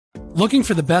Looking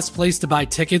for the best place to buy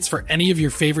tickets for any of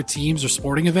your favorite teams or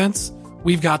sporting events?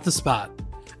 We've got the spot.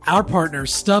 Our partner,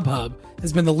 StubHub,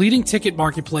 has been the leading ticket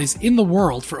marketplace in the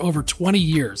world for over 20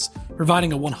 years,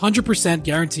 providing a 100%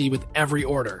 guarantee with every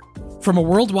order. From a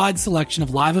worldwide selection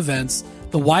of live events,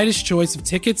 the widest choice of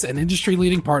tickets and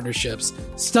industry-leading partnerships,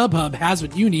 StubHub has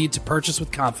what you need to purchase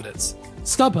with confidence.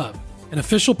 StubHub, an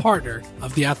official partner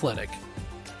of The Athletic.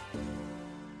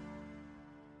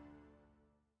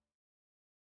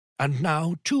 And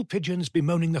now, two pigeons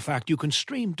bemoaning the fact you can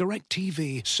stream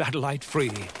DirecTV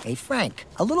satellite-free. Hey, Frank,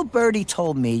 a little birdie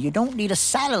told me you don't need a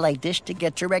satellite dish to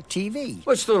get DirecTV.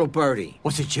 What's little birdie?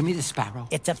 Was it Jimmy the Sparrow?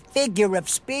 It's a figure of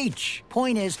speech.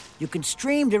 Point is, you can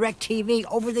stream DirecTV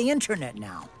over the internet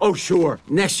now. Oh, sure.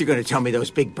 Next you're going to tell me those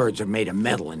big birds are made of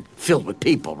metal and filled with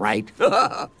people, right?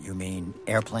 You mean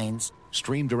airplanes?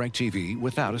 Stream DirecTV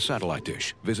without a satellite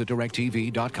dish. Visit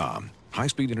DirecTV.com.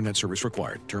 High-speed internet service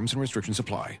required. Terms and restrictions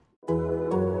apply.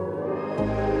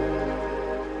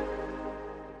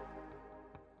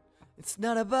 It's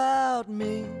not about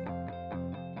me.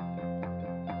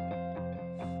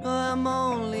 I'm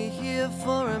only here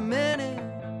for a minute,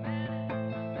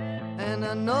 and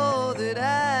I know that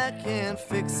I can't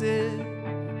fix it.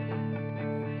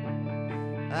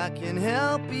 I can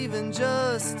help even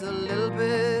just a little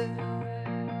bit.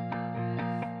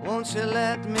 Won't you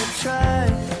let me try?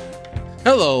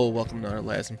 Hello, welcome to our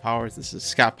Laz and Powers. This is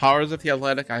Scott Powers of The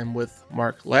Athletic. I'm with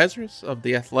Mark Lazarus of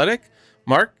The Athletic.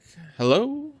 Mark,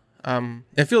 hello.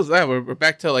 It feels that we're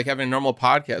back to like having a normal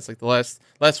podcast. Like the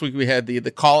last week we had the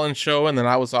call-in show, and then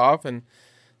I was off, and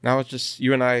now it's just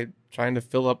you and I trying to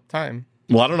fill up time.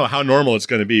 Well, I don't know how normal it's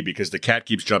going to be because the cat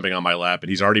keeps jumping on my lap, and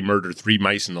he's already murdered 3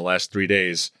 mice in the last 3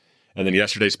 days. And then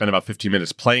yesterday spent about 15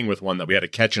 minutes playing with one that we had to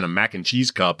catch in a mac and cheese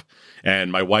cup.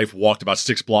 And my wife walked about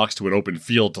 6 blocks to an open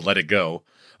field to let it go.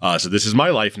 So this is my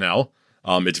life now.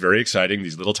 It's very exciting.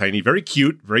 These little tiny, very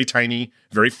cute, very tiny,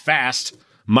 very fast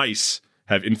mice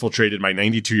have infiltrated my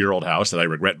 92-year-old house that I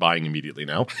regret buying immediately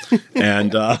now.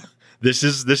 And this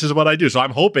is what I do. So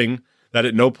I'm hoping that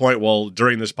at no point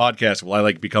during this podcast will I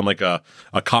like become like a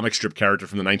comic strip character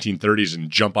from the 1930s and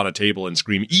jump on a table and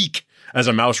scream "eek" as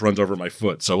a mouse runs over my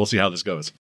foot. So we'll see how this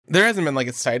goes. There hasn't been like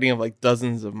a sighting of like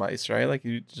dozens of mice, right? Like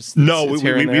you just no,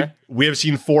 we have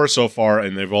seen 4 so far,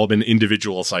 and they've all been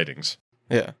individual sightings.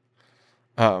 Yeah.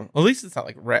 At least it's not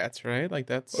like rats, right? Like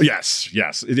that's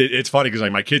yes. It's funny because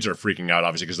like my kids are freaking out,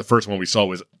 obviously, because the first one we saw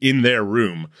was in their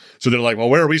room. So they're like, "Well,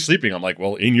 where are we sleeping?" I'm like,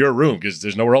 "Well, in your room, because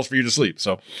there's nowhere else for you to sleep."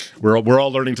 So we're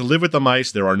all learning to live with the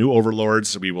mice. There are new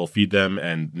overlords. We will feed them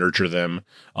and nurture them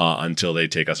until they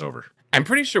take us over. I'm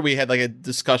pretty sure we had like a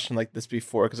discussion like this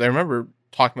before because I remember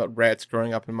talking about rats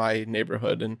growing up in my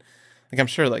neighborhood, and like I'm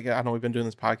sure like I don't know, we've been doing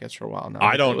this podcast for a while now.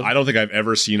 I don't think I've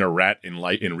ever seen a rat in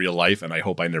real life, and I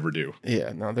hope I never do.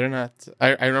 Yeah, no, they're not.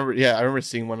 I remember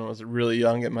seeing one when I was really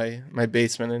young at my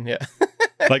basement, and yeah.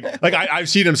 I've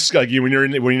seen them like when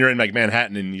you're in like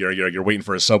Manhattan and you're waiting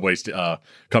for a subway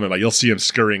coming by, you'll see them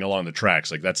scurrying along the tracks.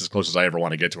 Like that's as close as I ever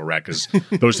want to get to a rat because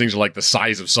those things are like the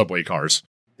size of subway cars.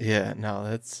 Yeah, no,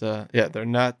 that's they're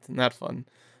not fun.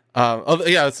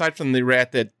 Aside from the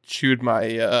rat that chewed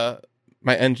my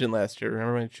my engine last year.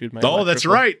 Remember when it chewed my? Oh, that's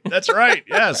right.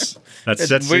 Yes, that's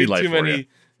city life for you.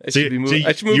 I should be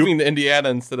moving to Indiana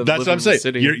instead of that's living what I'm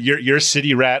saying. In the city. You're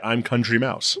city rat. I'm country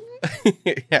mouse.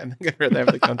 Yeah, I think I'd rather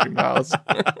have the country mouse.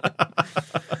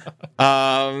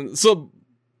 So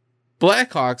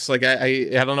Blackhawks, like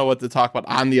I don't know what to talk about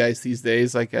on the ice these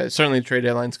days. Like certainly the trade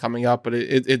deadline's coming up, but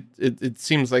it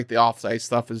seems like the off ice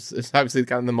stuff is obviously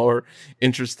kind of the more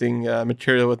interesting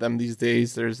material with them these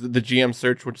days. There's the GM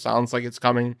search, which sounds like it's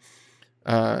coming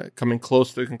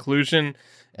close to a conclusion,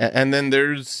 and then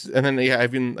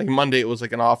even like Monday it was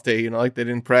like an off day. Like they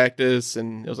didn't practice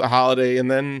and it was a holiday,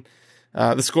 and then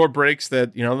the score breaks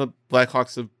that the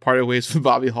Blackhawks have parted ways with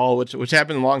Bobby Hull, which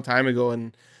happened a long time ago,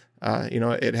 and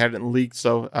it hadn't leaked.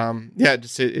 So,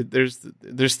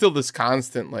 there's still this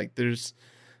constant, like there's,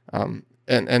 from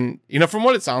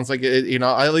what it sounds like,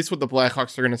 at least what the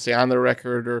Blackhawks are going to say on their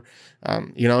record or,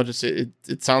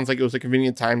 it sounds like it was a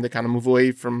convenient time to kind of move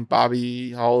away from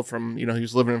Bobby Hull from, he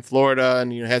was living in Florida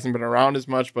and, hasn't been around as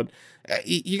much, but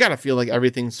you got to feel like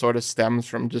everything sort of stems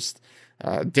from just,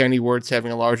 Danny Wirtz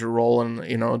having a larger role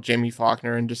and, Jamie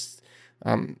Faulkner and just,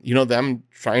 them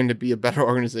trying to be a better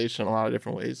organization in a lot of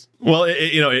different ways. Well,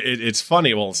 it's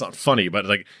funny. Well, it's not funny, but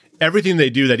like everything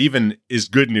they do that even is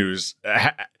good news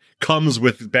comes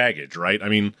with baggage, right? I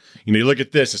mean, you look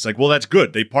at this, it's like, well, that's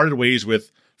good. They parted ways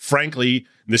with frankly,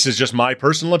 this is just my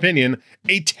personal opinion,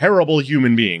 a terrible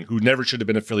human being who never should have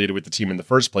been affiliated with the team in the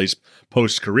first place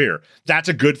post-career. That's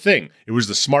a good thing. It was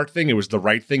the smart thing. It was the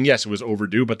right thing. Yes, it was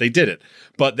overdue, but they did it.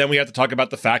 But then we have to talk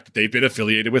about the fact that they've been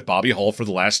affiliated with Bobby Hull for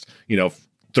the last,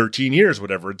 13 years,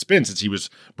 whatever it's been, since he was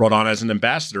brought on as an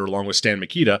ambassador along with Stan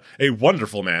Mikita, a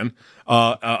wonderful man,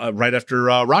 right after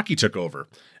Rocky took over.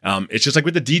 It's just like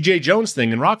with the DJ Jones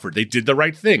thing in Rockford. They did the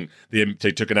right thing. They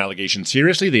took an allegation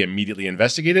seriously. They immediately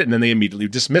investigated, and then they immediately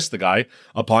dismissed the guy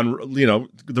upon,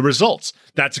 the results.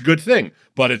 That's a good thing.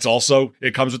 But it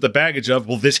comes with the baggage of,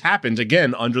 well, this happened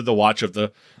again under the watch of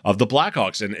the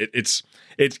Blackhawks. And it's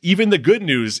even the good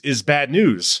news is bad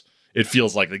news. It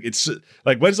feels like it's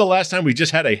like, when's the last time we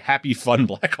just had a happy, fun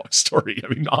Blackhawks story?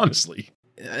 I mean, honestly.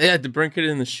 Yeah, DeBrincat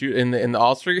in the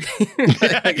All-Star game.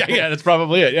 yeah, that's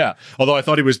probably it. Yeah. Although I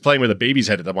thought he was playing with a baby's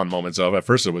head at that one moment, so at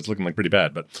first it was looking like pretty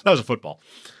bad, but that was a football.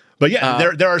 But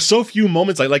yeah, there are so few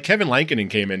moments like Kevin Lankinen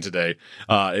came in today.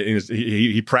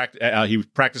 He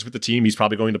practiced with the team. He's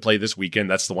probably going to play this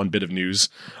weekend. That's the one bit of news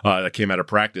that came out of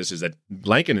practice, is that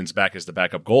Lankinen's back as the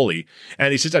backup goalie.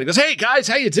 And he sits down and goes, "Hey guys,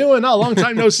 how you doing? Oh, long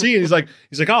time no see." And he's like,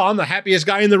 "Oh, I'm the happiest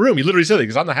guy in the room." He literally said that,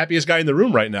 because I'm the happiest guy in the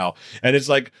room right now. And it's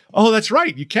like, oh, that's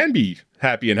right. You can be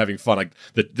happy and having fun. Like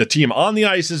the team on the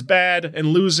ice is bad and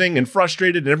losing and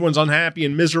frustrated, and everyone's unhappy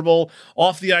and miserable.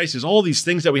 Off the ice is all these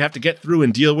things that we have to get through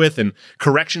and deal with, and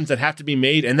corrections that have to be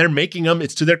made, and they're making them.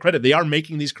 It's to their credit. They are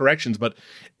making these corrections, but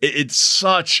it's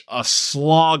such a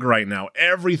slog right now.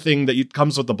 Everything that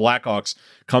comes with the Blackhawks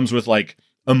comes with like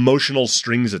emotional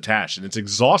strings attached, and it's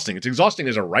exhausting. It's exhausting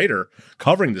as a writer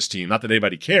covering this team. Not that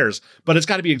anybody cares, but it's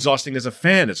got to be exhausting as a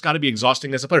fan. It's got to be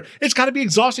exhausting as a player. It's got to be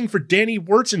exhausting for Danny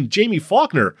Wirtz and Jamie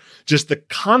Faulkner. Just the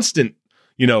constant,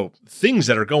 things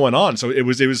that are going on. So it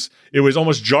was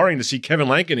almost jarring to see Kevin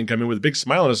Lankinen come in with a big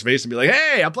smile on his face and be like,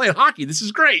 "Hey, I'm playing hockey. This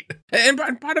is great." And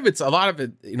part of a lot of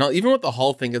it, even with the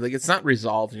Hull thing, like it's not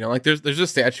resolved. Like there's a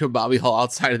statue of Bobby Hull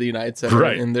outside of the United Center,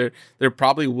 right? And there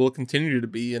probably will continue to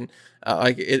be. And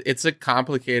it's a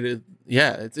complicated.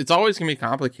 Yeah, it's always gonna be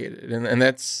complicated, and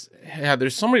that's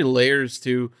there's so many layers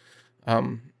to.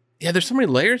 There's so many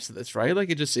layers to this, right?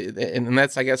 Like and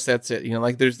that's, I guess that's it.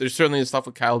 Like there's certainly the stuff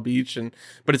with Kyle Beach,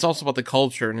 but it's also about the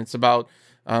culture, and it's about,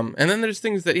 and then there's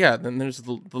things that, then there's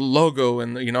the logo,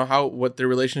 and what their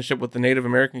relationship with the Native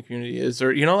American community is,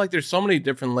 or like there's so many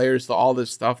different layers to all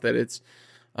this stuff that it's,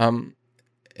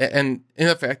 and in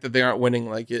the fact that they aren't winning,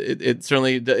 like it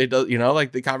certainly it does,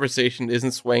 like the conversation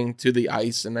isn't swaying to the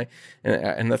ice, and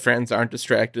the fans aren't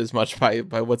distracted as much by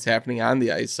what's happening on the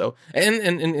ice. So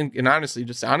and honestly,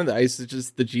 just on the ice, it's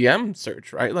just the GM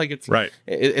search, right? Like it's right.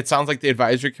 It sounds like the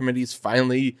advisory committee is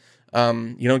finally,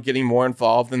 getting more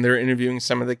involved, and they're interviewing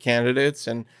some of the candidates,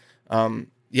 and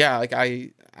like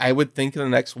I would think in the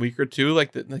next week or two,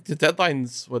 like the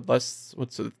deadline's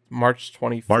March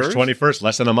 21st? March 21st,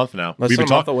 less than a month now. We've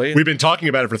been talking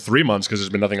about it for 3 months because there's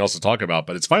been nothing else to talk about,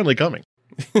 but it's finally coming.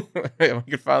 We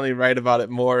can finally write about it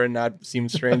more and not seem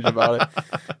strange about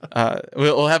it.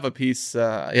 We'll have a piece,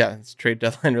 it's trade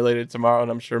deadline related tomorrow,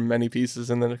 and I'm sure many pieces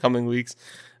in the coming weeks.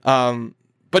 But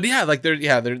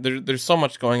there's so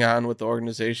much going on with the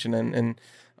organization, and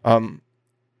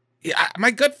my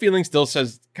gut feeling still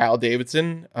says Kyle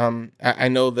Davidson. I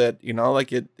know that,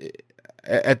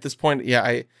 at this point,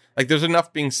 there's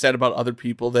enough being said about other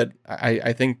people that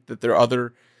I think that there are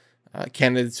other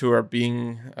candidates who are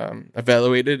being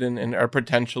evaluated and are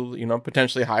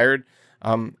potentially hired.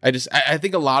 I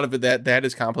think a lot of it that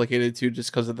is complicated too,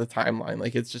 just because of the timeline.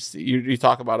 Like it's just you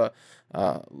talk about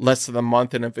a less than a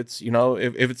month, and if it's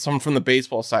if it's someone from the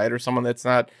baseball side or someone that's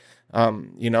not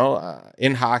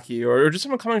in hockey or just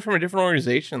someone coming from a different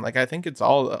organization, like I think it's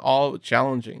all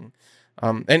challenging.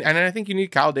 And I think you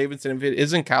need Kyle Davidson. If it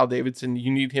isn't Kyle Davidson,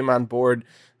 you need him on board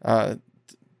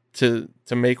to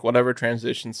make whatever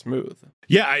transition smooth.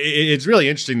 Yeah, it's really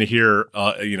interesting to hear.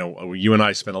 You and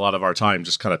I spend a lot of our time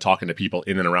just kind of talking to people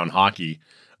in and around hockey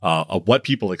of what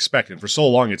people expect. And for so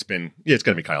long, it's going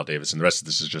to be Kyle Davidson. The rest of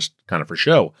this is just kind of for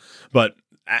show. But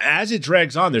as it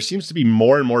drags on, there seems to be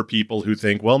more and more people who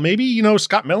think, well, maybe,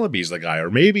 Scott Mellanby's the guy, or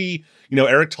maybe,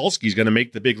 Eric Tulsky's going to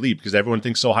make the big leap because everyone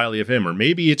thinks so highly of him, or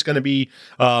maybe it's going to be,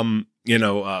 I don't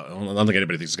think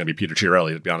anybody thinks it's going to be Peter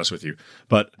Chiarelli, to be honest with you.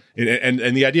 But,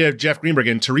 and the idea of Jeff Greenberg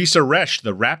and Teresa Resch,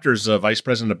 the Raptors vice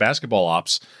president of basketball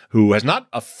ops, who has not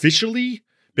officially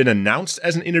been announced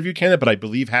as an interview candidate, but I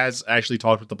believe has actually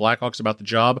talked with the Blackhawks about the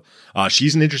job.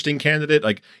 She's an interesting candidate.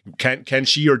 Like, can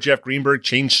she or Jeff Greenberg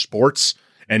change sports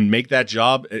and make that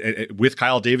job with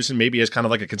Kyle Davidson, maybe as kind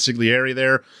of like a consigliere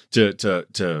there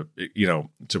to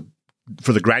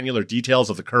for the granular details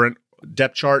of the current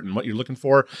depth chart and what you're looking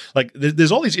for. Like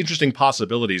there's all these interesting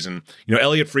possibilities. And,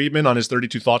 Elliot Friedman on his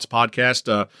 32 Thoughts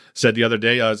podcast said the other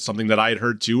day something that I had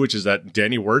heard too, which is that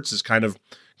Danny Wirtz is kind of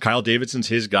Kyle Davidson's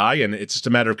his guy. And it's just a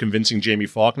matter of convincing Jamie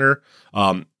Faulkner,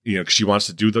 she wants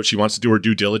to do her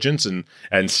due diligence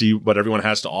and see what everyone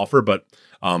has to offer. But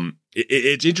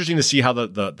it's interesting to see how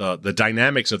the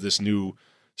dynamics of this new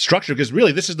structure, because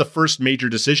really this is the first major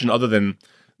decision other than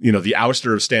the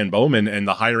ouster of Stan Bowman and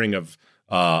the hiring of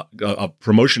a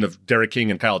promotion of Derek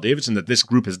King and Kyle Davidson that this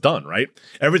group has done, right?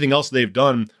 Everything else they've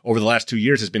done over the last 2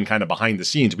 years has been kind of behind the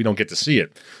scenes. We don't get to see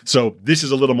it. So this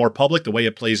is a little more public, the way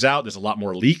it plays out. There's a lot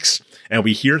more leaks and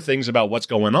we hear things about what's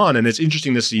going on. And it's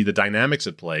interesting to see the dynamics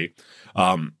at play.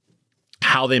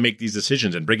 How they make these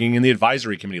decisions and bringing in the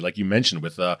advisory committee, like you mentioned,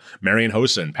 with Marian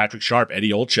Hossa, Patrick Sharp,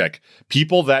 Eddie Olczyk,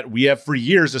 people that we have for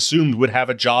years assumed would have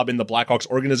a job in the Blackhawks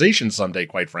organization someday,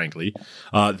 quite frankly.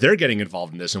 They're getting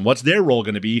involved in this. And what's their role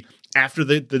going to be after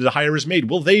the hire is made?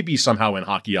 Will they be somehow in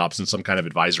hockey ops in some kind of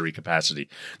advisory capacity?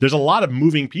 There's a lot of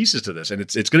moving pieces to this, and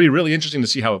it's going to be really interesting to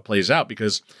see how it plays out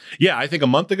because, yeah, I think a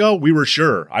month ago, we were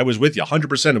sure, I was with you,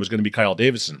 100% it was going to be Kyle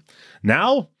Davidson.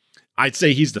 Now, I'd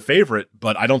say he's the favorite,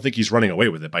 but I don't think he's running away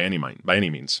with it by any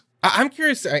means. I'm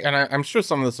curious, and I'm sure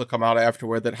some of this will come out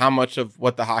afterward, that how much of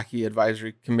what the Hockey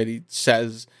Advisory Committee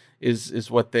says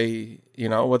is what they,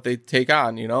 what they take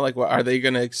on, like, are they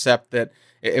going to accept that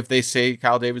if they say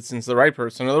Kyle Davidson's the right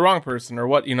person or the wrong person or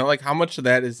what, like how much of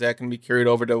that is that going to be carried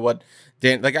over to what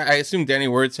I assume Danny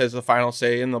Wirtz has the final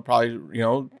say and they'll probably,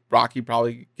 Rocky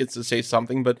probably gets to say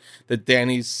something, but that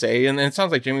Danny's say, and it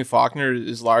sounds like Jamie Faulkner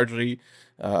is largely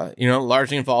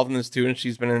involved in this too, and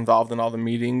she's been involved in all the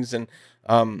meetings, and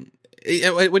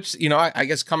which I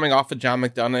guess coming off of John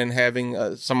McDonough and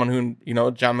having someone who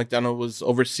John McDonough was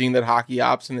overseeing that hockey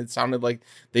ops, and it sounded like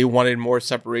they wanted more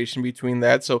separation between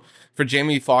that. So for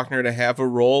Jamie Faulkner to have a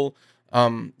role,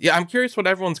 I'm curious what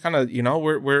everyone's kind of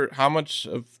where how much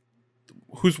of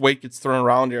whose weight gets thrown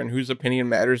around here and whose opinion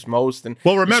matters most. And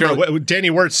well, remember Danny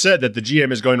Wirtz said that the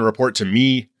GM is going to report to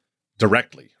me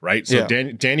directly, right? So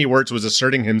yeah. Danny Wirtz was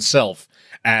asserting himself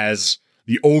as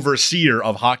the overseer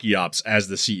of hockey ops as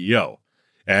the CEO.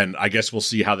 And I guess we'll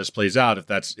see how this plays out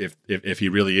if he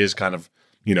really is kind of,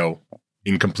 in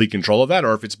complete control of that,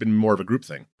 or if it's been more of a group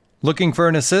thing. Looking for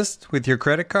an assist with your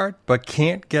credit card, but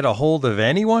can't get a hold of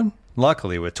anyone?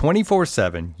 Luckily, with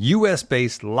 24/7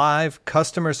 U.S.-based live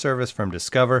customer service from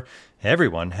Discover,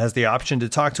 everyone has the option to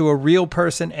talk to a real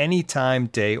person anytime,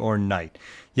 day or night.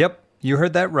 Yep, you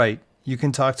heard that right. You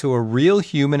can talk to a real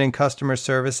human in customer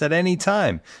service at any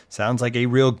time. Sounds like a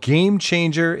real game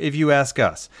changer if you ask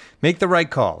us. Make the right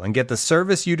call and get the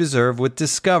service you deserve with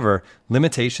Discover.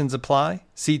 Limitations apply.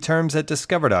 See terms at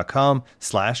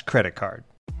discover.com/creditcard.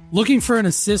 Looking for an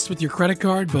assist with your credit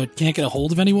card but can't get a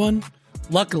hold of anyone?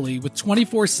 Luckily, with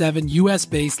 24/7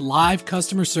 US-based live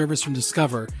customer service from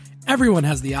Discover, everyone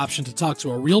has the option to talk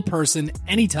to a real person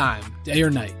anytime, day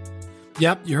or night.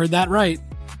 Yep, you heard that right.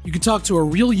 You can talk to a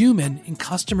real human in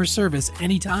customer service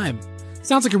anytime.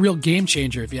 Sounds like a real game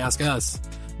changer if you ask us.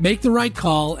 Make the right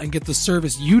call and get the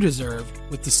service you deserve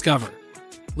with Discover.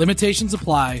 Limitations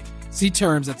apply. See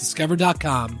terms at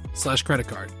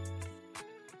discover.com/creditcard.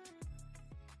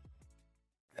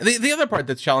 The other part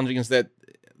that's challenging is that,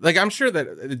 like, I'm sure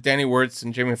that Danny Wirtz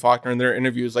and Jamie Faulkner in their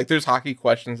interviews, like, there's hockey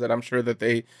questions that I'm sure that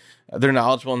they're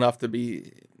knowledgeable enough to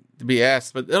be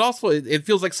asked, but it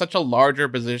feels like such a larger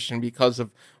position because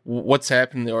of what's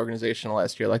happened in the organization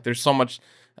last year. Like, there's so much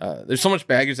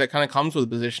baggage that kind of comes with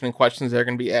the position and questions that are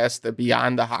going to be asked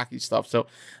beyond the hockey stuff. So,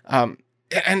 and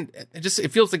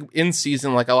it feels like in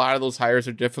season, like a lot of those hires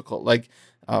are difficult. Like,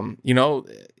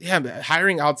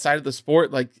 hiring outside of the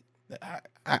sport, like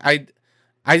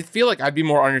I feel like I'd be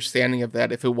more understanding of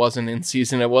that if it wasn't in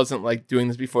season. It wasn't like doing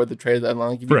this before the trade deadline.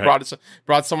 Like if you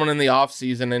brought someone in the off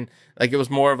season and like it was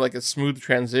more of like a smooth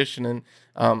transition, and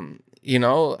I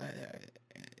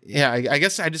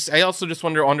guess I also just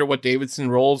wonder what Davidson's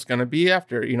role is going to be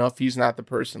after, if he's not the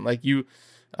person. Like it's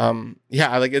going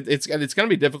to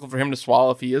be difficult for him to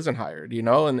swallow if he isn't hired,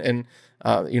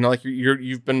 like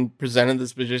you've been presented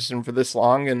this position for this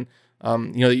long, and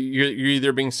you're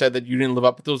either being said that you didn't live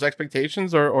up to those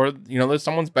expectations, or there's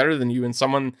someone's better than you, and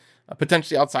someone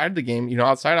potentially outside of the game,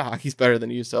 outside of hockey's better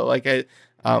than you. So like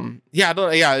I'm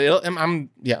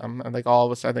like all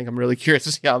of us. I think I'm really curious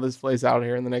to see how this plays out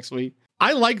here in the next week.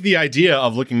 I like the idea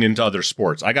of looking into other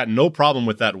sports. I got no problem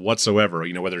with that whatsoever.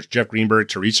 Whether it's Jeff Greenberg,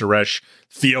 Teresa Resch,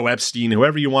 Theo Epstein,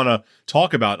 whoever you want to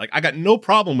talk about. Like, I got no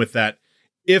problem with that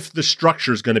if the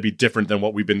structure is going to be different than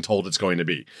what we've been told it's going to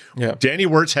be. Yeah. Danny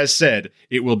Wirtz has said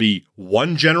it will be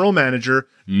one general manager,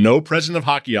 no president of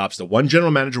hockey ops. The one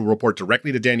general manager will report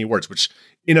directly to Danny Wirtz, which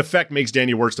in effect makes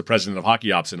Danny Wirtz the president of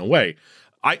hockey ops in a way.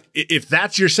 If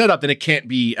that's your setup, then it can't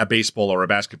be a baseball or a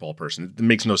basketball person. It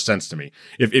makes no sense to me.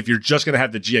 If you're just going to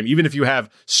have the GM, even if you have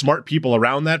smart people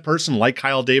around that person, like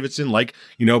Kyle Davidson, like,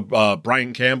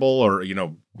 Brian Campbell or,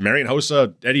 Marian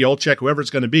Hossa, Eddie Olczyk, whoever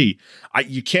it's going to be,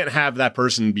 you can't have that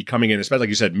person be coming in, especially like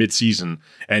you said, mid-season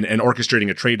and orchestrating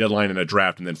a trade deadline and a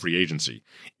draft and then free agency.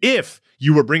 If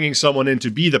you were bringing someone in to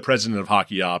be the president of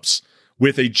hockey ops,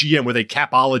 with a GM, with a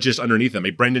capologist underneath them, a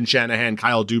Brendan Shanahan,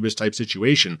 Kyle Dubas type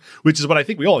situation, which is what I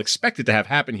think we all expected to have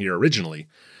happen here originally,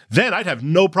 then I'd have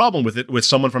no problem with it with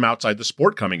someone from outside the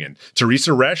sport coming in.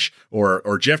 Teresa Resch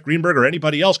or Jeff Greenberg or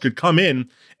anybody else could come in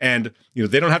and,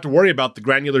 they don't have to worry about the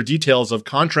granular details of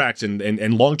contracts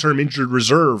and long-term injured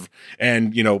reserve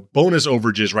and, bonus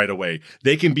overages right away.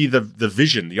 They can be the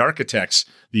vision, the architects,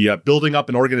 the building up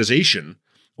an organization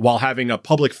while having a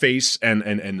public face and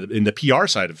in the PR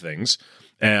side of things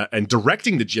and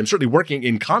directing the GM, certainly working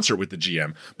in concert with the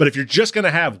GM. But if you're just going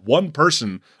to have one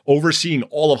person overseeing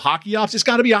all of hockey ops, it's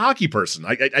got to be a hockey person.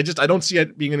 I don't see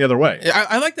it being any other way.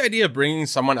 I like the idea of bringing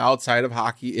someone outside of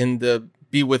hockey in to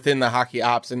be within the hockey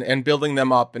ops and building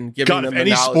them up and giving them the knowledge.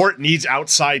 If any sport needs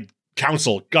outside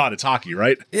counsel, God, it's hockey,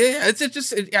 right? Yeah, I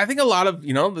think a lot of,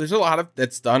 there's a lot of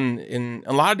that's done in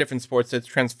a lot of different sports that's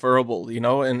transferable,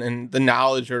 and the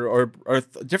knowledge or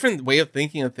different way of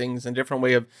thinking of things and different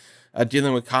way of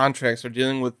dealing with contracts or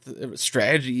dealing with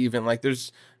strategy even. Like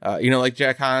there's, like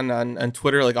Jack Hahn on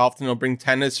Twitter, like often he'll bring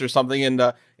tennis or something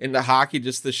into hockey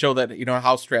just to show that,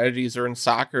 how strategies are in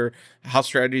soccer, how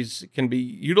strategies can be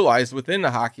utilized within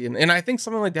the hockey. And I think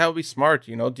something like that would be smart,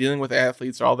 dealing with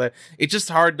athletes or all that. It's just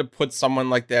hard to put someone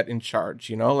like that in charge,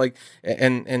 and I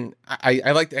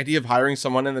like the idea of hiring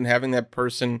someone and then having that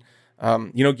person,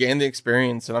 gain the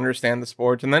experience and understand the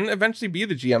sport and then eventually be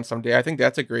the GM someday. I think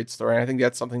that's a great story. And I think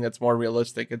that's something that's more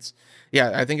realistic.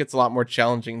 I think it's a lot more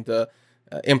challenging to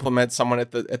implement someone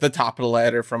at the top of the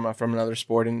ladder from another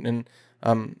sport and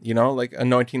like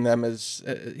anointing them as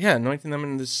anointing them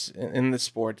in this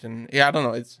sport. And I don't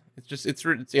know.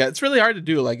 It's really hard to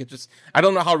do. I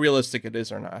don't know how realistic it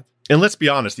is or not. And let's be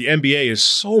honest, the NBA is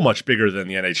so much bigger than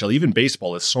the NHL. Even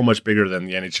baseball is so much bigger than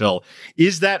the NHL.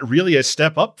 Is that really a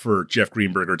step up for Jeff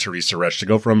Greenberg or Teresa Resch to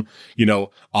go from,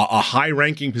 a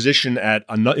high-ranking position in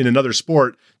another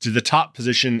sport to the top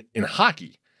position in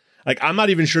hockey? I'm not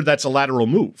even sure that's a lateral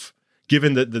move,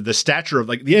 given the stature of,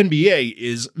 the NBA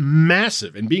is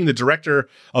massive. And being the director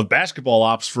of basketball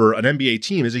ops for an NBA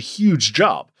team is a huge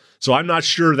job. So I'm not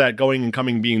sure that going and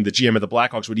coming being the GM of the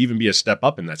Blackhawks would even be a step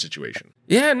up in that situation.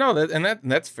 Yeah, no,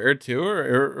 that's fair too.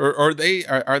 Or are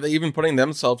they even putting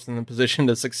themselves in the position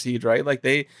to succeed? Right,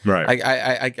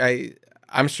 right.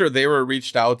 I'm sure they were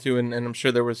reached out to, and I'm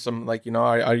sure there was some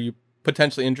are you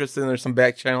potentially interested? And there's some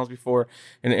back channels before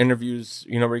in interviews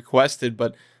requested,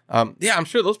 but. I'm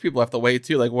sure those people have to weigh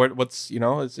too. What's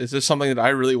is this something that I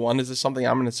really want? Is this something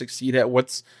I'm going to succeed at?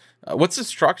 What's the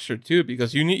structure too?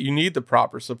 Because you need the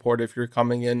proper support if you're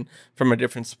coming in from a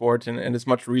different sport and as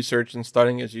much research and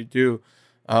studying as you do.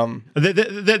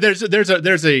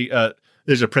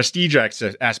 There's a prestige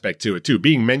aspect to it too.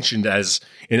 Being mentioned as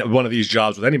in one of these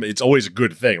jobs with anybody, it's always a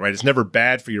good thing, right? It's never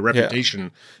bad for your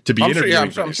reputation to be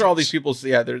interviewed. I'm sure all these people's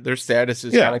their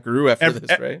statuses kind of grew after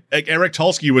this, right? Like Eric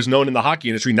Tulsky was known in the hockey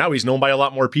industry. Now he's known by a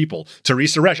lot more people.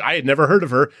 Teresa Resch, I had never heard of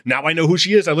her. Now I know who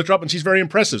she is. I looked her up and she's very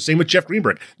impressive. Same with Jeff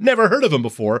Greenberg. Never heard of him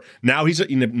before. Now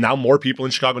now more people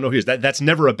in Chicago know who he is. That's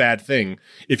never a bad thing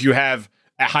if you have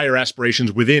higher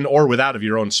aspirations within or without of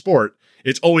your own sport.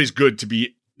 It's always good to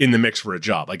be in the mix for a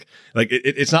job.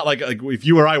 It's not like if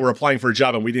you or I were applying for a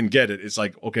job and we didn't get it, it's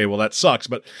okay, well, that sucks.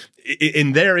 But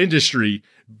in their industry,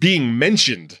 being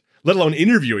mentioned, let alone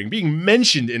interviewing, being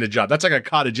mentioned in a job, that's like a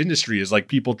cottage industry, is like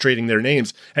people trading their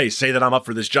names. Hey, say that I'm up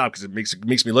for this job because it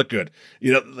makes me look good.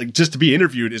 Just to be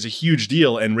interviewed is a huge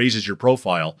deal and raises your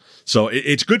profile. So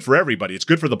it's good for everybody. It's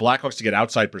good for the Blackhawks to get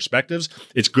outside perspectives.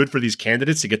 It's good for these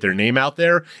candidates to get their name out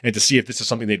there and to see if this is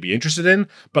something they'd be interested in.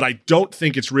 But I don't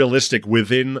think it's realistic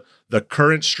within the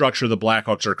current structure the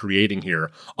Blackhawks are creating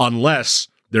here, unless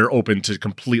they're open to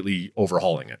completely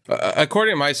overhauling it.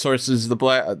 According to my sources,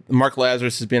 Mark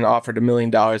Lazarus is being offered $1 million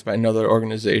by another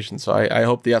organization. So I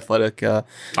hope the Athletic. I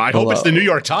hope it's the New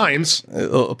York Times.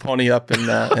 Will pony up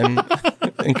and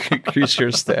increase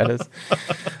your status.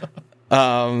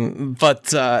 I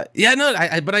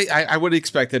would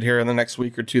expect it here in the next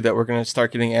week or two that we're going to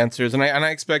start getting answers, and I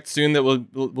expect soon that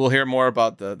we'll hear more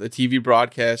about the TV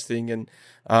broadcasting, and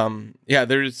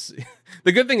there's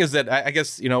the good thing is that I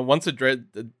guess once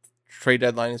the trade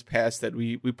deadline is passed, that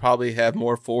we probably have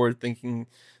more forward thinking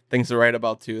things to write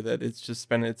about too. That it's just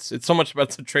been it's so much about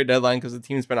the trade deadline because the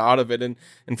team's been out of it, and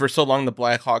for so long the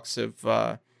Blackhawks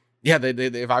have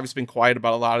they've obviously been quiet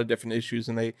about a lot of different issues,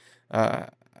 and they.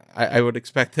 I would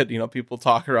expect that people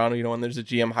talk around when there's a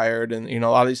GM hired, and a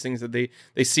lot of these things that they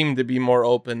seem to be more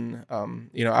open.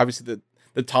 Obviously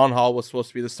the town hall was supposed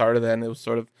to be the start of that, and it was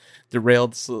sort of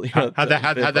derailed. So, how'd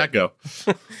that go?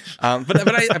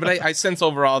 But I sense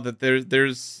overall that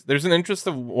there's an interest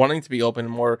of wanting to be open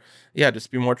and more, just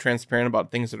be more transparent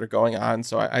about things that are going on.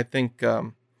 So I think.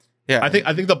 I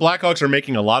think the Blackhawks are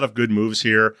making a lot of good moves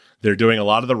here. They're doing a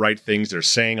lot of the right things. They're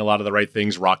saying a lot of the right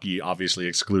things. Rocky obviously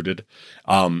excluded.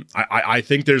 I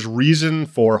think there's reason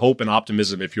for hope and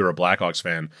optimism if you're a Blackhawks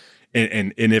fan.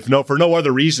 And if for no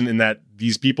other reason in that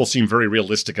these people seem very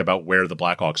realistic about where the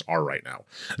Blackhawks are right now.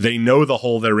 They know the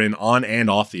hole they're in on and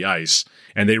off the ice,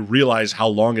 and they realize how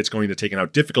long it's going to take and how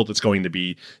difficult it's going to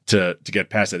be to get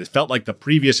past it. It felt like the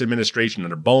previous administration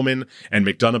under Bowman and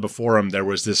McDonough before him, there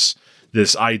was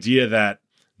this idea that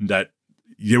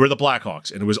they were the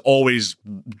Blackhawks, and it was always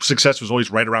success was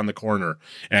always right around the corner,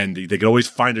 and they could always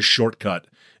find a shortcut,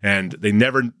 and they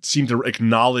never seemed to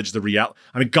acknowledge the reality.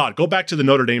 I mean, God, go back to the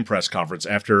Notre Dame press conference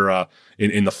after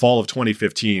in the fall of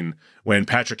 2015 when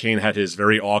Patrick Kane had his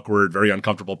very awkward, very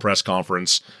uncomfortable press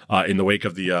conference in the wake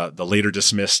of the later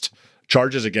dismissed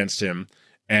charges against him,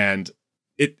 and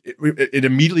it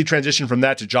immediately transitioned from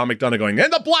that to John McDonough going,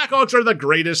 and the Blackhawks are the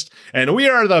greatest, and we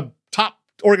are the top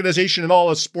organization in all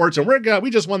of sports, and we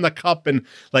just won the cup. And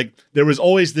like there was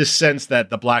always this sense that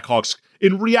the Blackhawks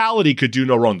in reality could do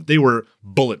no wrong, that they were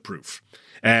bulletproof.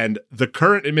 And the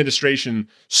current administration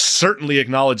certainly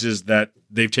acknowledges that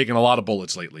they've taken a lot of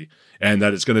bullets lately, and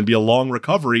that it's going to be a long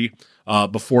recovery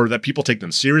before that people take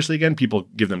them seriously again, people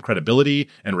give them credibility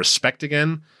and respect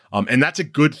again. And that's a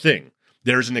good thing.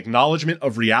 There's an acknowledgement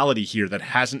of reality here that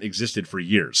hasn't existed for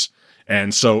years.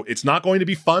 And so it's not going to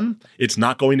be fun. It's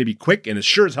not going to be quick. And it's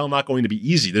sure as hell not going to be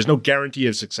easy. There's no guarantee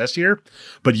of success here.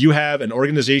 But you have an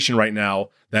organization right now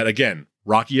that, again,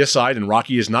 Rocky aside, and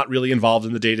Rocky is not really involved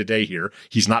in the day-to-day here.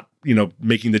 He's not,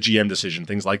 making the GM decision,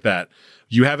 things like that.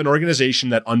 You have an organization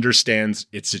that understands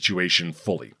its situation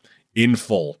fully, in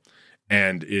full,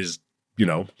 and is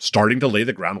starting to lay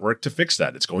the groundwork to fix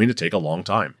that. It's going to take a long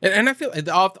time. And I feel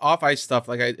the off ice stuff,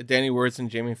 like Danny Wirtz and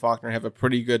Jamie Faulkner have a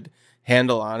pretty good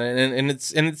handle on it. And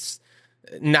it's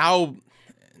now,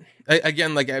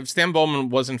 again, like if Stan Bowman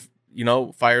wasn't,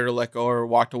 fired or let go or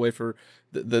walked away for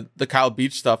the Kyle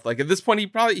Beach stuff, like at this point, he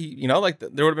probably,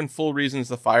 there would have been full reasons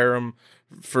to fire him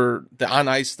for the on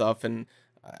ice stuff. And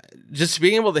just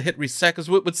being able to hit reset,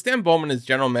 because with Stan Bowman as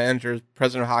general manager, as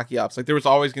president of hockey ops, like there was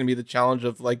always going to be the challenge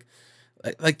of like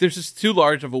there's just too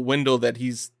large of a window that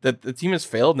the team has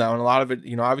failed now, and a lot of it,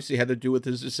 obviously had to do with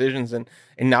his decisions, and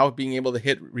now being able to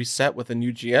hit reset with a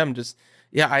new GM, just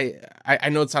I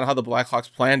know it's not how the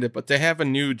Blackhawks planned it, but to have a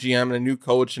new GM and a new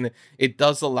coach, and it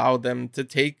does allow them to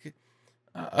take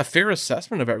a fair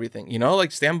assessment of everything,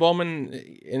 like Stan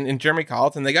Bowman and Jeremy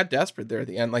Colleton, they got desperate there at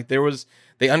the end. Like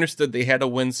they understood they had to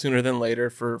win sooner than later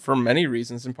for many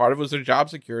reasons. And part of it was their job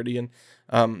security. And,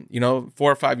 4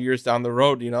 or 5 years down the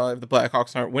road, if the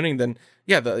Blackhawks aren't winning, then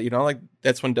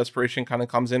that's when desperation kind of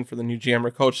comes in for the new GM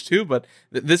or coach too. But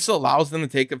this allows them to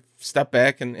take a step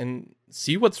back and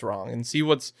see what's wrong and see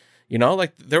what's,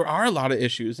 there are a lot of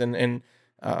issues and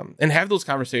have those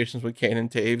conversations with Kane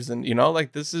and Taves. And,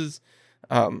 this is,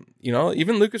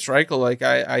 even Lucas Reichel, like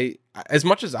I as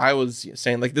much as I was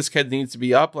saying, like this kid needs to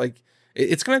be up, like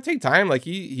it's going to take time. Like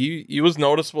he was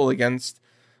noticeable against,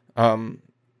 who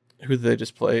did they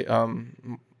just play?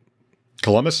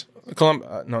 Columbus?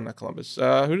 No, not Columbus.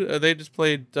 Who they just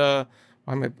played? Why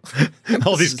am I?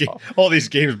 all these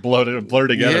games blur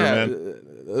together, man.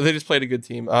 They just played a good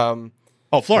team.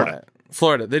 Florida.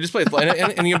 Florida. They just played,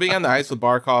 and being on the ice with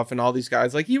Barkov and all these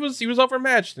guys, like he was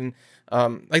overmatched, and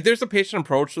like there's a patient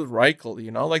approach with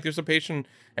Reichel, like there's a patient,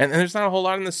 and there's not a whole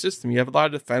lot in the system. You have a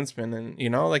lot of defensemen,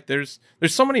 and like there's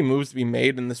so many moves to be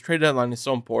made, and this trade deadline is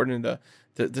so important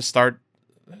to start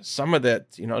some of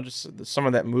that, just some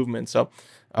of that movement. So,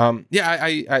 I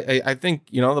think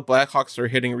the Blackhawks are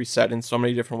hitting reset in so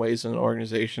many different ways in the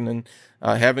organization, and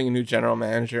having a new general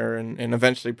manager, and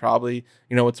eventually probably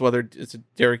it's whether it's a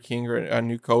Derek King or a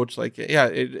new coach, like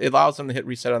it allows them to hit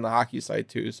reset on the hockey side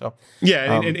too. So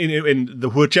and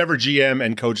whichever GM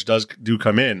and coach do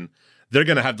come in, they're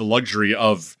going to have the luxury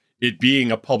of it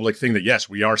being a public thing that, yes,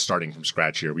 we are starting from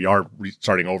scratch here. We are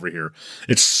starting over here.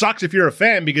 It sucks if you're a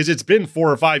fan because it's been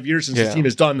 4 or 5 years since the team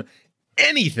has done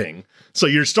anything. So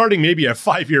you're starting maybe a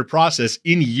 5-year process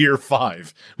in year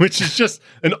 5, which is just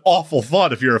an awful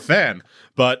thought if you're a fan.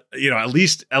 But, at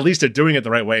least they're doing it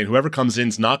the right way. And whoever comes in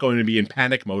is not going to be in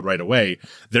panic mode right away.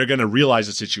 They're going to realize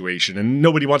the situation. And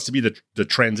nobody wants to be the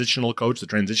transitional coach, the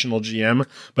transitional GM,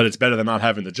 but it's better than not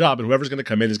having the job. And whoever's going to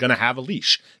come in is going to have a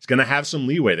leash. It's going to have some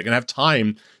leeway. They're going to have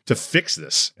time to fix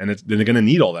this. And they're going to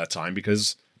need all that time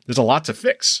because there's a lot to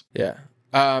fix. Yeah.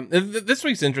 This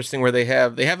week's interesting where they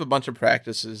have a bunch of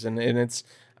practices and it's,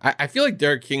 I feel like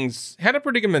Derek King's had a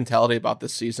pretty good mentality about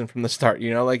this season from the start.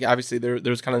 Like obviously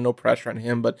there's kind of no pressure on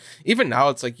him, but even now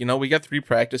it's like, we got 3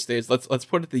 practice days. Let's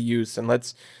put it to use and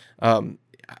let's, I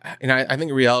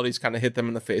think reality's kind of hit them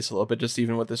in the face a little bit, just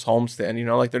even with this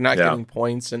homestand. Like they're not getting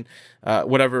points and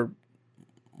whatever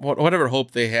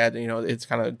hope they had, it's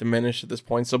kind of diminished at this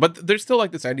point. So, but there's still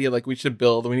like this idea, like we should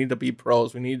build, we need to be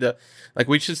pros. We need to, like,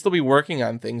 we should still be working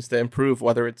on things to improve,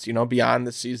 whether it's, beyond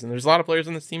this season. There's a lot of players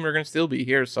on this team who are going to still be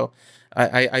here. So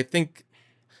I think,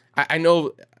 I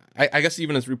know, I guess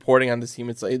even as reporting on this team,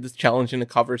 it's challenging to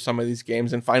cover some of these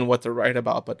games and find what to write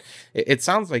about. But it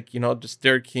sounds like, just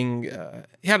Derek King,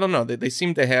 I don't know. They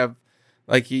seem to have,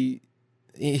 like,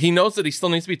 he knows that he still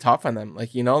needs to be tough on them.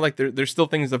 Like, like there's still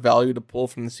things of value to pull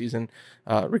from the season,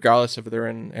 regardless if they're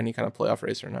in any kind of playoff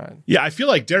race or not. Yeah, I feel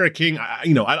like Derek King, I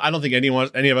don't think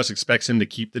any of us expects him to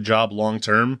keep the job long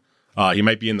term. He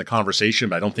might be in the conversation,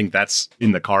 but I don't think that's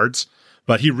in the cards.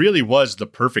 But he really was the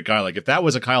perfect guy. Like if that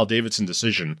was a Kyle Davidson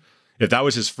decision, if that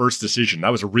was his first decision,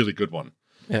 that was a really good one.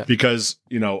 Yeah. Because,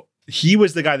 he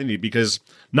was the guy they needed, because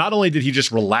not only did he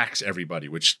just relax everybody,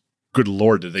 which good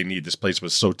Lord, did they need? This place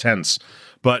was so tense.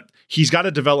 But he's got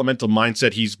a developmental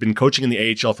mindset. He's been coaching in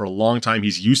the AHL for a long time.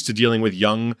 He's used to dealing with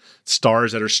young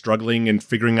stars that are struggling and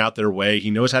figuring out their way.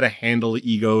 He knows how to handle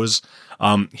egos.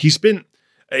 It's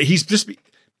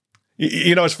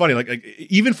funny. Like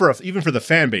even for the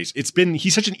fan base,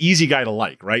 he's such an easy guy to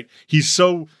like, right? He's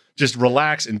so just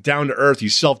relaxed and down to earth.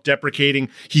 He's self-deprecating.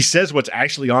 He says what's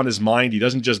actually on his mind. He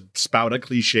doesn't just spout out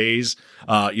cliches.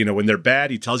 When they're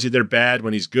bad, he tells you they're bad.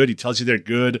 When he's good, he tells you they're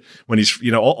good. When he's,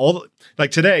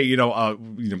 like today,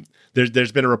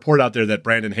 there's been a report out there that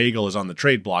Brandon Hagel is on the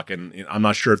trade block, and I'm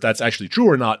not sure if that's actually true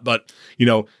or not. But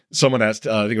someone asked,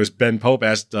 I think it was Ben Pope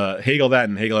asked Hagel that,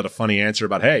 and Hagel had a funny answer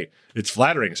about, hey, it's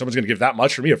flattering. Someone's going to give that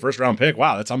much for me, a first-round pick.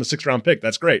 Wow, I'm a 6th-round pick.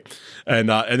 That's great. And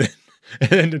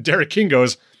then Derek King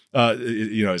goes,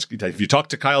 if you talk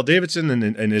to Kyle Davidson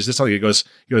and is this something, he goes,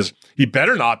 he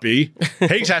better not be.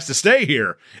 Higgs has to stay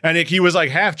here. And he was like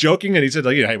half joking, and he said,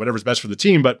 like, hey, whatever's best for the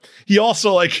team. But he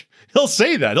also he'll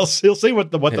say that he'll say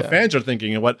what the fans are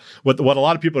thinking and what a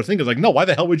lot of people are thinking. Like, no, why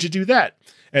the hell would you do that?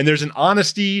 And there's an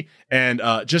honesty and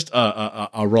just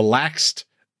a relaxed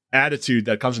attitude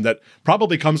that comes in that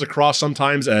probably comes across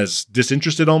sometimes as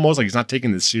disinterested, almost like he's not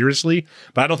taking this seriously,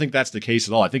 but I don't think that's the case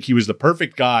at all. I think he was the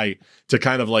perfect guy to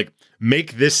kind of like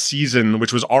make this season,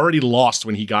 which was already lost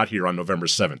when he got here on November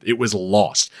 7th. It was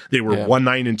lost. They were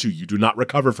 1-9-2. You do not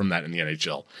recover from that in the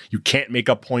NHL. You can't make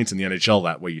up points in the NHL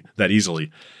that way, that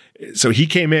easily. So he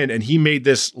came in and he made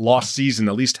this lost season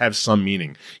at least have some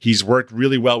meaning. He's worked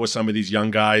really well with some of these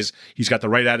young guys. He's got the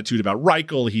right attitude about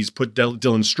Reichel. He's put Dylan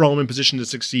Strome in position to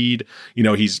succeed.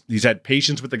 He's had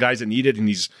patience with the guys that need it, and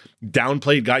he's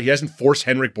downplayed guy. He hasn't forced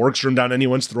Henrik Borgstrom down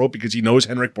anyone's throat because he knows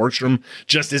Henrik Borgstrom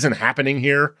just isn't happening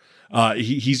here.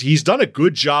 He's done a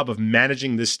good job of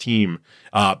managing this team.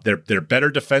 They're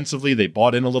better defensively. They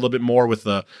bought in a little bit more with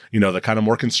the kind of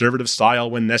more conservative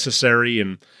style when necessary.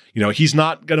 And, he's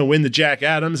not going to win the Jack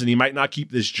Adams, and he might not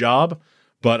keep this job,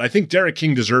 but I think Derek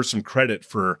King deserves some credit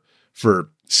for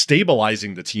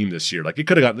stabilizing the team this year. Like it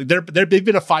could have got, they've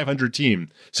been a 500 team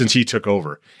since he took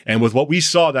over. And with what we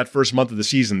saw that first month of the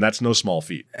season, that's no small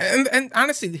feat. And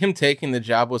honestly, him taking the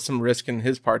job was some risk in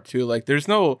his part too. Like there's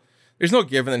no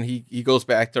given that he goes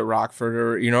back to Rockford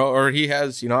or he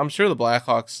has, I'm sure the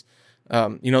Blackhawks,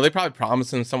 they probably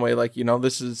promised in some way, like,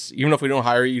 this is, even if we don't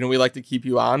hire you, we like to keep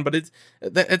you on, but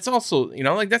it's also,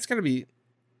 like that's going to be,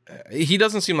 he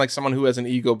doesn't seem like someone who has an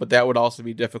ego, but that would also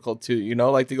be difficult too,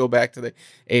 like to go back to the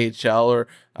AHL or,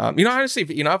 honestly,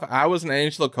 if I was an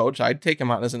NHL coach, I'd take him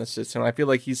on as an assistant. I feel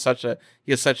like he has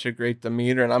such a great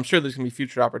demeanor, and I'm sure there's going to be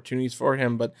future opportunities for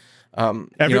him, but,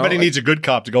 everybody needs a good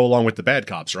cop to go along with the bad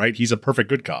cops, right? He's a perfect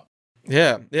good cop.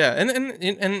 Yeah.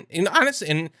 And honestly,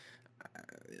 and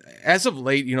as of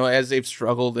late, as they've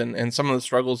struggled and some of the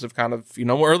struggles have kind of,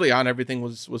 early on, everything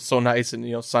was so nice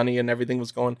and, sunny and everything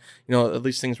was going, at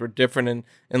least things were different.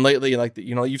 And lately, like,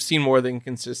 you've seen more of the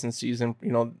inconsistencies and,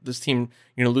 this team,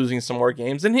 losing some more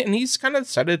games. And he's kind of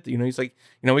said it, he's like,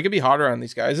 we could be harder on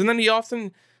these guys. And then he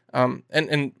often,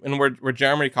 and where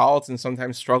Jeremy Colleton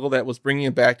sometimes struggled at was bringing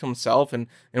it back to himself, and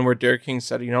where Derek King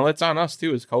said, it's on us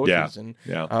too as coaches.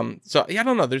 So I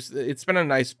don't know. It's been a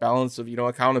nice balance of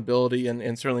accountability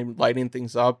and certainly lighting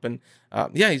things up, and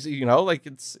he's like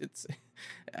it's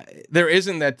there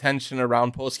isn't that tension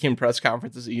around post game press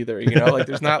conferences either. Like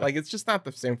there's not like it's just not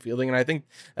the same feeling, and I think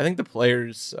the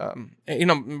players,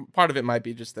 part of it might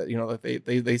be just that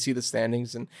that they see the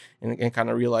standings and kind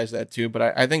of realize that too. But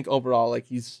I think overall, like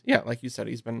he's like you said,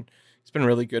 he's been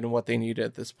really good in what they need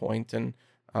at this point, and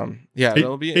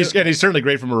it'll be. He's certainly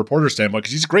great from a reporter standpoint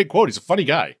because he's a great quote. He's a funny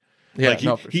guy. Yeah, like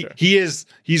he's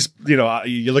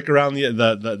you look around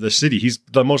the city, he's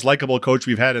the most likable coach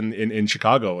we've had in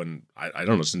Chicago, and I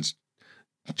don't know, since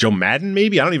Joe Madden,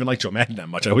 maybe. I don't even like Joe Madden that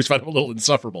much. I always find him a little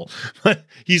insufferable. But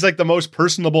he's like the most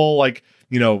personable, like,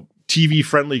 TV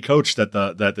friendly coach that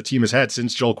the team has had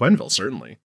since Joel Quenneville,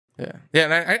 certainly. Yeah,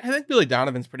 and I think Billy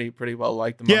Donovan's pretty well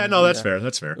liked. Yeah, no, that's fair.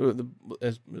 That's fair.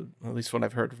 At least what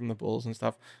I've heard from the Bulls and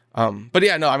stuff. But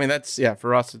yeah, no, I mean that's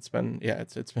for us. It's been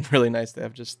really nice to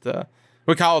have just.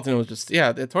 But Colleton was just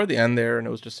toward the end there, and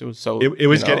it was so. It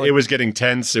was getting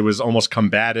tense. It was almost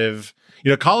combative.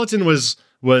 Colleton was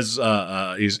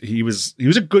he was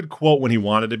a good quote when he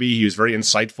wanted to be. He was very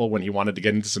insightful when he wanted to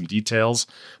get into some details.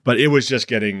 But it was just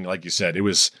getting, like you said, it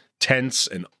was tense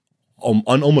and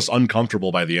almost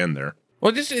uncomfortable by the end there.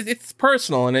 Well, just it's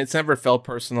personal, and it's never felt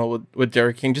personal with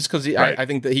Derek King, just because I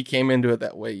think that he came into it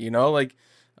that way,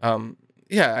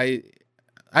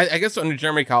 I guess under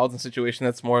Jeremy Colleton's situation,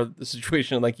 that's more the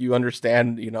situation like you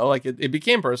understand, like it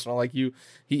became personal, like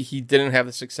he didn't have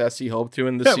the success he hoped to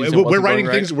in the season. We're writing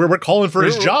things, we're calling for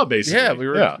his job, basically.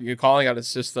 Yeah, you're calling out his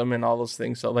system and all those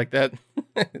things. So like that,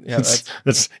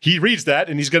 that's he reads that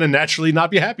and he's going to naturally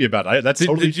not be happy about it. That's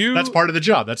that's part of the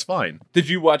job. That's fine. Did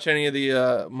you watch any of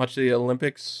the much of the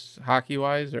Olympics hockey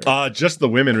wise, or just the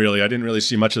women? Really, I didn't really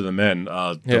see much of the men.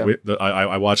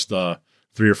 I watched the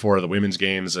 3 or 4 of the women's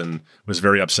games and was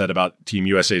very upset about Team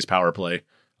USA's power play.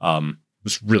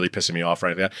 Was really pissing me off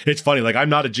right now. It's funny, like I'm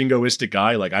not a jingoistic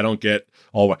guy. Like I don't get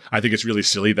I think it's really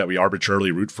silly that we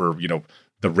arbitrarily root for,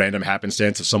 the random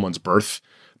happenstance of someone's birth.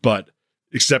 But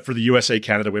except for the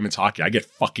USA-Canada women's hockey, I get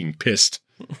fucking pissed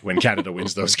when Canada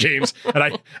wins those games.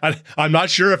 And I'm not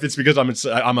sure if it's because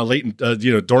I'm a latent,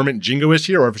 dormant jingoist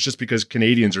here, or if it's just because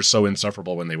Canadians are so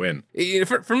insufferable when they win.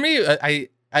 For me, I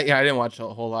didn't watch a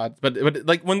whole lot, but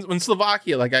like when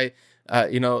Slovakia, like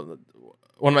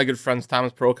one of my good friends,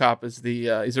 Thomas Prokop, is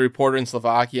he's a reporter in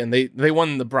Slovakia, and they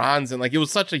won the bronze, and like it was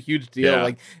such a huge deal.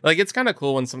 Yeah. Like it's kind of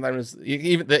cool when sometimes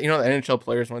even the NHL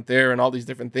players went there and all these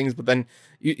different things, but then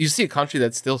you see a country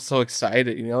that's still so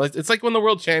excited. It's like when the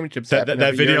World Championships happen.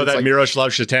 That video that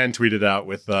Miroslav Shatan tweeted out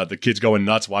with the kids going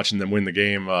nuts watching them win the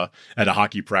game at a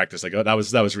hockey practice, like that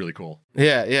was really cool.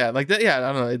 Yeah, like that. Yeah,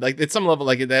 I don't know. Like at some level,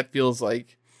 like that feels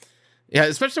like. Yeah,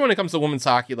 especially when it comes to women's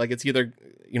hockey, like it's either,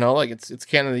 like it's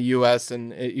Canada, US,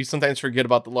 and you sometimes forget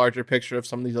about the larger picture of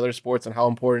some of these other sports and how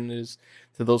important it is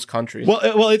to those countries. Well,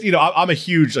 I'm a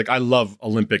huge, I love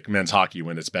Olympic men's hockey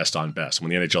when it's best on best, when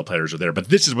the NHL players are there. But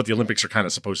this is what the Olympics are kind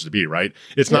of supposed to be, right?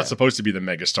 It's not supposed to be the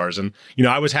megastars. And,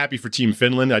 I was happy for Team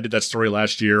Finland. I did that story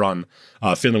last year on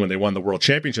Finland when they won the World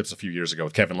Championships a few years ago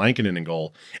with Kevin Lankinen in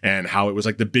goal, and how it was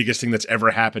like the biggest thing that's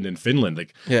ever happened in Finland.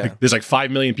 Like there's like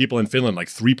 5 million people in Finland, like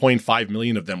 3.5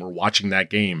 million of them were watching that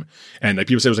game. And like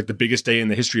people say it was like the biggest day in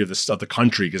the history of the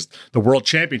country, because the World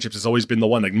Championships has always been the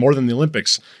one, like more than the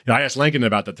Olympics. I asked Lankinen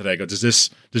about that today. I go, does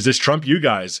this trump you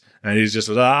guys? And he's just,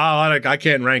 I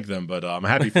can't rank them, but I'm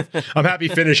happy. I'm happy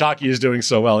Finnish hockey is doing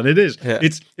so well, and it is. Yeah.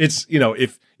 It's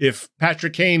if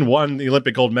Patrick Kane won the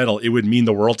Olympic gold medal, it would mean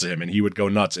the world to him, and he would go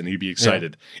nuts and he'd be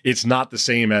excited. Yeah. It's not the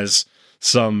same as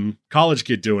some college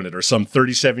kid doing it, or some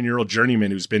 37-year-old journeyman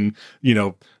who's been,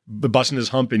 busting his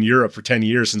hump in Europe for 10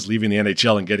 years since leaving the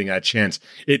NHL and getting that chance.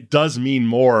 It does mean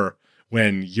more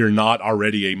when you're not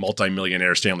already a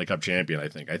multimillionaire Stanley Cup champion. I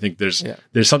think there's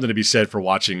something to be said for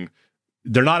watching.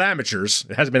 They're not amateurs.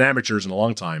 It hasn't been amateurs in a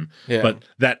long time, but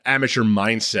that amateur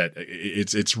mindset,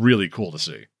 it's really cool to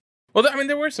see. Well, I mean,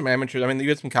 there were some amateurs. I mean, you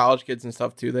had some college kids and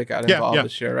stuff too that got involved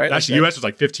this year, right? Actually, the U.S. was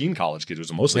like 15 college kids. It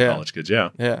was mostly college kids. Yeah.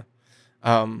 Yeah.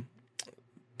 I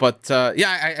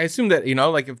assume that,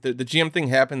 like if the GM thing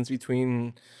happens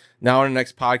between now and the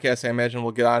next podcast, I imagine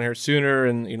we'll get on here sooner,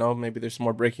 and, maybe there's some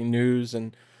more breaking news,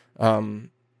 and,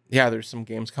 yeah, there's some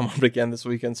games coming up again this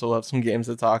weekend, so we'll have some games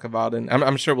to talk about, and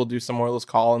I'm sure we'll do some more of those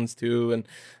call-ins too, and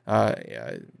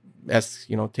ask,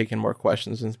 taking more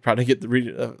questions and probably get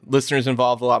the listeners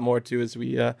involved a lot more too as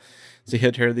we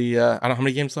hit here the I don't know how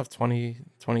many games left, 20,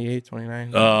 28,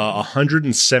 29?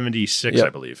 176, Yep. I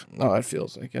believe. Oh, it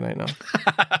feels like it. I know.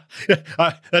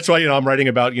 That's why I'm writing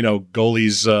about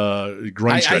goalies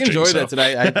groin I stretching. enjoyed so. that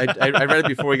today. I read it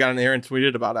before we got on the air and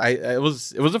tweeted about it. It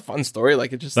was a fun story.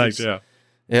 Like, it just Thanks, yeah.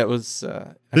 It was.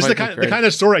 This is the kind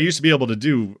of story I used to be able to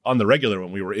do on the regular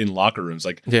when we were in locker rooms.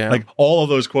 Like all of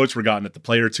those quotes were gotten at the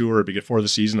player tour or before the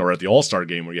season or at the All-Star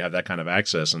game where you have that kind of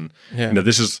access. And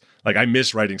this is like, I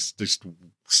miss writing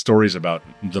stories about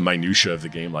the minutia of the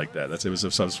game like that.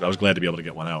 I was glad to be able to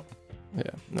get one out. Yeah,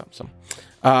 no, so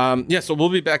we'll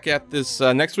be back at this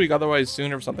next week, otherwise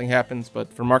sooner if something happens.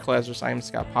 But for Mark Lazarus, I am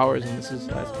Scott Powers, and this is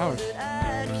Laz Powers.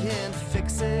 I can't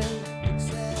fix it.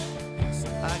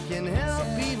 I can help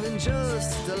even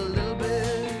just a little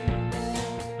bit.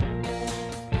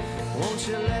 Won't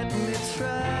you let me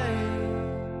try?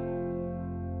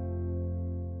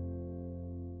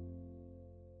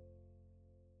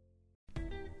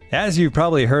 As you've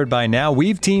probably heard by now,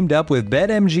 we've teamed up with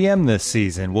BetMGM this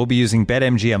season. We'll be using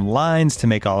BetMGM lines to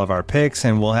make all of our picks,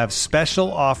 and we'll have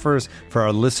special offers for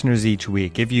our listeners each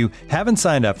week. If you haven't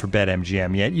signed up for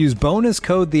BetMGM yet, use bonus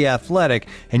code The Athletic,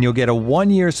 and you'll get a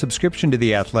 1-year subscription to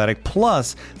The Athletic,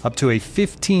 plus up to a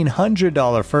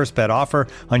 $1,500 first bet offer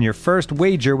on your first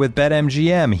wager with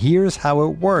BetMGM. Here's how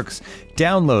it works.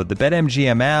 Download the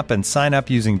BetMGM app and sign up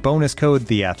using bonus code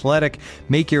The Athletic.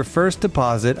 Make your first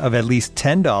deposit of at least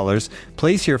 $10.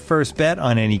 Place your first bet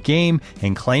on any game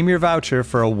and claim your voucher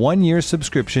for a 1-year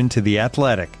subscription to The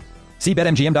Athletic. See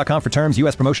BetMGM.com for terms.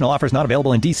 U.S. promotional offers not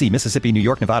available in D.C., Mississippi, New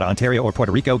York, Nevada, Ontario, or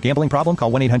Puerto Rico. Gambling problem? Call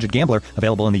 1-800-GAMBLER.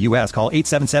 Available in the U.S. Call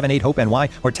 877-8-HOPE-NY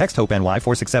or text HOPE-NY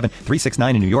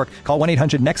 467-369 in New York. Call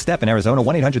 1-800-NEXT-STEP in Arizona.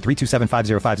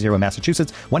 1-800-327-5050 in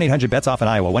Massachusetts. 1-800-BETS-OFF in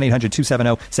Iowa.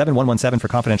 1-800-270-7117 for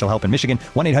confidential help in Michigan.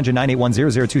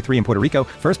 1-800-981-0023 in Puerto Rico.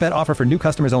 First bet offer for new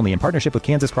customers only in partnership with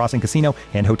Kansas Crossing Casino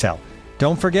and Hotel.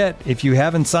 Don't forget, if you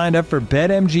haven't signed up for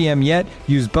BetMGM yet,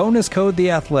 use bonus code The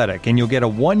Athletic, and you'll get a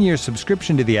 1-year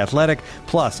subscription to The Athletic,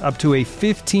 plus up to a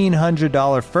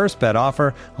 $1,500 first bet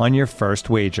offer on your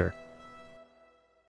first wager.